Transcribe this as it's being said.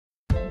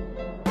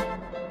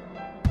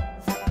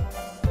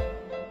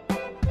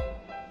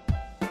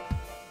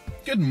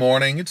Good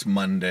morning, it's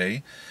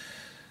Monday.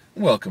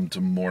 Welcome to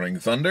Morning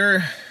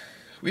Thunder.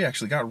 We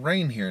actually got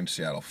rain here in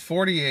Seattle.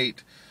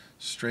 48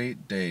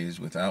 straight days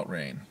without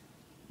rain.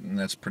 And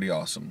that's pretty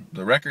awesome.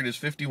 The record is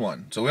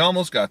 51, so we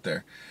almost got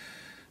there.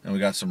 And we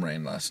got some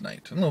rain last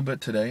night, a little bit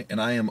today,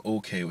 and I am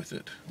okay with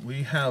it.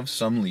 We have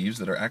some leaves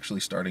that are actually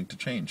starting to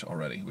change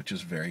already, which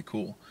is very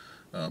cool,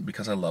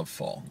 because I love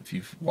fall. If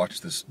you've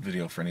watched this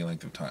video for any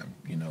length of time,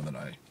 you know that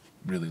I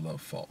really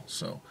love fall.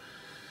 So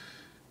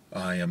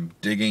I am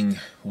digging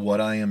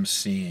what I am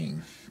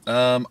seeing.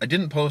 I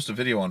didn't post a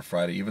video on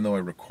Friday, even though I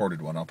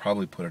recorded one. I'll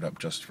probably put it up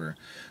just for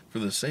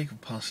the sake of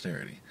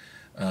posterity.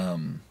 I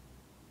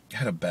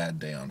had a bad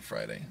day on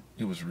Friday.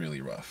 It was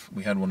really rough.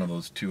 We had one of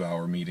those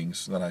 2-hour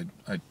meetings that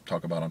I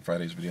talk about on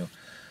Friday's video.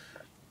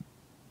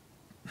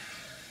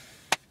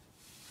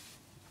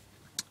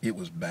 It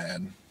was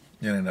bad.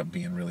 It ended up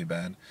being really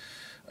bad.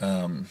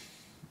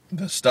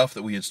 The stuff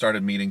that we had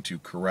started meeting to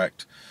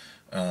correct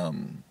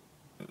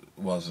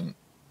wasn't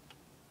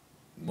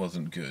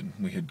good.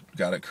 We had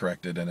got it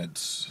corrected, and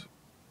it's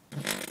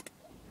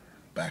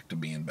back to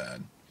being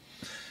bad.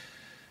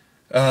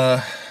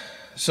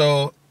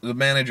 So the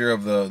manager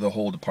of the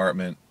whole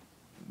department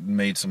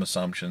made some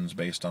assumptions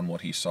based on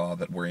what he saw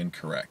that were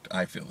incorrect.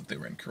 I feel that they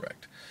were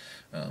incorrect.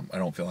 I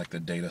don't feel like the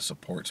data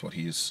supports what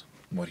he's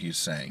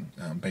saying.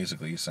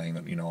 Basically, he's saying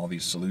that all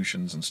these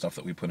solutions and stuff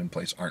that we put in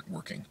place aren't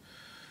working.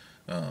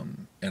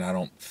 And I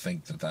don't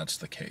think that that's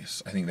the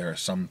case. I think there are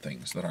some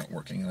things that aren't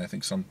working, and I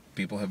think some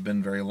people have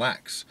been very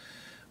lax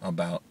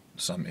about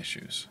some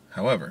issues.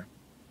 However,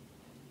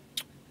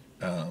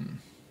 I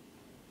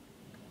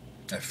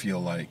feel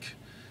like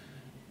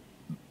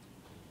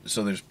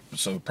there's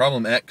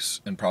problem X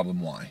and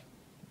problem Y.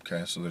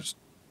 Okay, so there's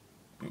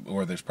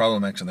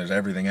problem X and there's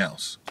everything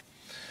else.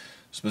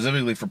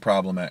 Specifically for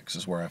problem X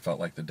is where I felt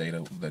like the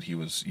data that he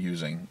was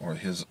using, or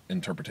his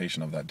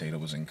interpretation of that data,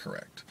 was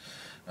incorrect.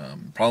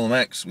 Problem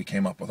X, we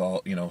came up with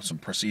all some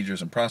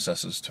procedures and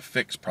processes to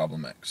fix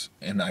problem X,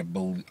 and I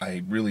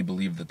really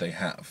believe that they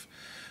have.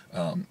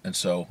 And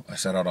so I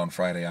set out on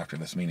Friday after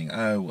this meeting.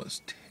 I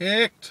was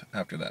ticked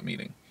after that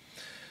meeting.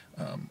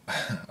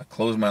 I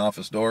closed my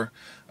office door.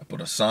 I put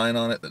a sign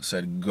on it that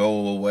said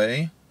 "Go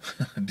away."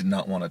 I did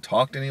not want to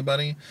talk to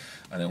anybody.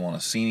 I didn't want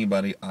to see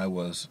anybody. I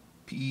was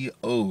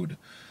PO'd.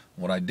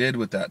 What I did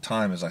with that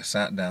time is I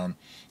sat down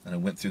and I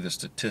went through the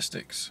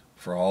statistics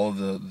for all of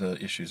the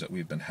issues that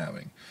we've been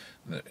having.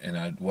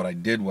 And what I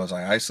did was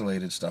I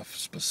isolated stuff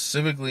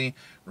specifically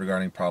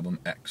regarding problem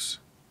X.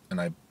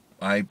 And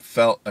I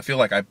feel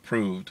like I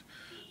proved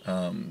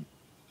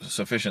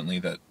sufficiently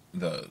that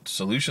the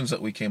solutions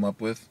that we came up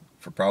with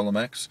for problem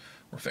X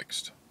were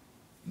fixed.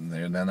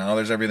 Now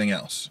there's everything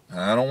else.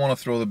 I don't want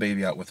to throw the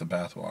baby out with the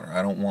bathwater.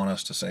 I don't want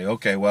us to say,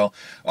 okay, well,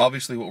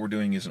 obviously what we're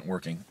doing isn't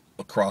working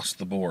across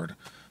the board,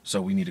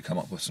 so we need to come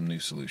up with some new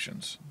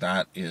solutions.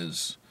 That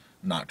is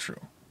not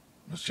true.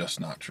 It's just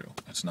not true.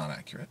 It's not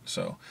accurate.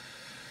 So,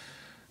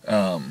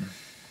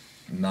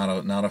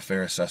 not a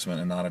fair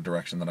assessment, and not a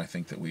direction that I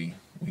think that we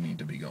need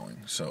to be going.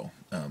 So,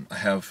 I'm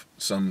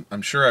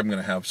sure I'm going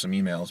to have some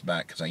emails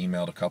back, because I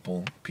emailed a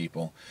couple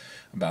people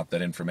about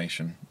that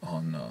information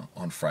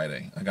on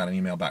Friday. I got an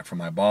email back from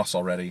my boss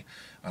already.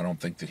 I don't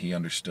think that he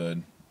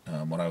understood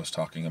what I was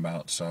talking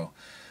about, so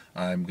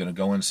I'm going to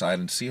go inside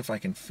and see if I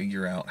can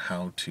figure out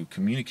how to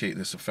communicate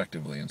this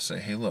effectively and say,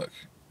 hey, look,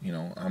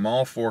 I'm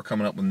all for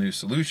coming up with new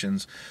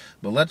solutions,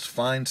 but let's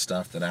find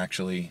stuff that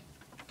actually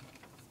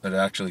going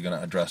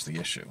to address the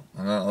issue.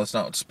 Let's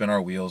not spin our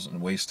wheels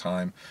and waste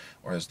time,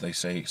 or as they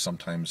say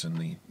sometimes in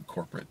the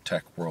corporate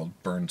tech world,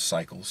 burn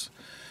cycles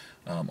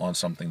on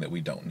something that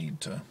we don't need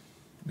to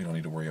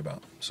worry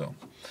about. So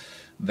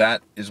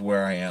that is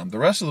where I am. The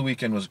rest of the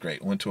weekend was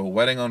great. Went to a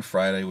wedding on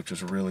Friday, which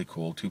was really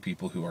cool. 2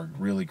 people who are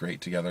really great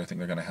together. I think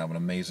they're going to have an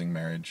amazing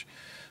marriage.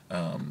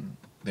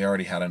 They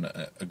already had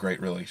a great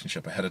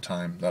relationship ahead of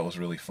time. That was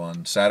really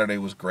fun. Saturday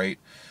was great.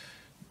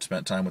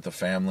 Spent time with the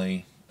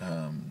family.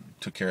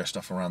 Took care of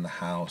stuff around the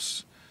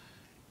house.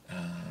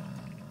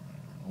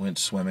 Went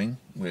swimming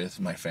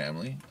with my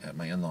family at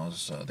my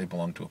in-laws. They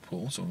belong to a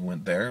pool, so we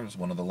went there. It was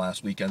one of the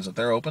last weekends that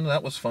they're open.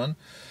 That was fun.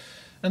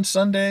 And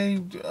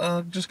Sunday,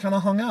 just kind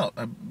of hung out.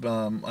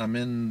 I'm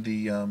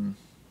in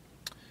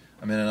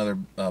another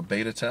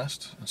beta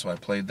test, and so I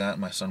played that.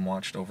 My son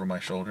watched over my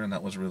shoulder, and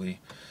that was really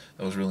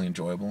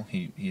enjoyable.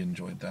 He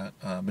enjoyed that.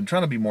 I've been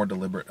trying to be more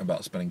deliberate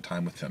about spending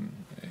time with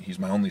him. He's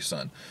my only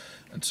son,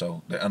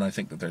 and I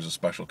think that there's a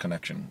special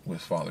connection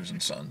with fathers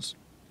and sons.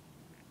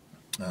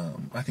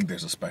 I think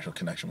there's a special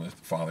connection with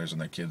fathers and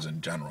their kids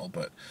in general,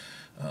 but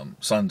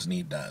sons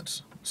need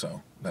dads.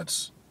 So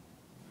that's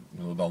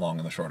the long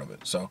and the short of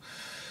it. So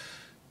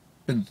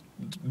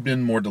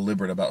been more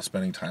deliberate about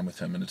spending time with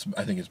him, and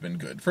I think it's been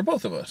good for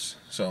both of us.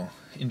 So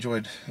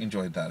enjoyed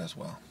that as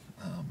well,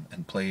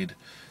 and played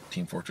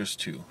Team Fortress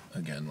 2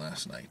 again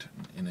last night,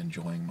 and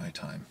enjoying my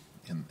time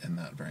in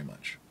that very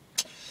much.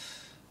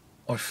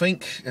 I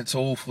think it's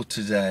all for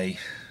today.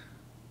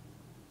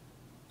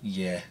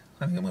 Yeah,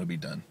 I think I'm going to be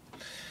done.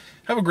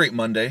 Have a great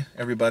Monday,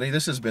 everybody.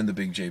 This has been the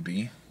Big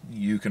JB.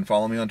 You can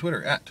follow me on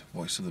Twitter at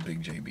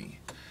VoiceOfTheBigJB.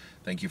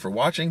 Thank you for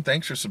watching.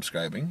 Thanks for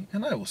subscribing.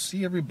 And I will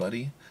see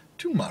everybody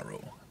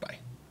tomorrow. Bye.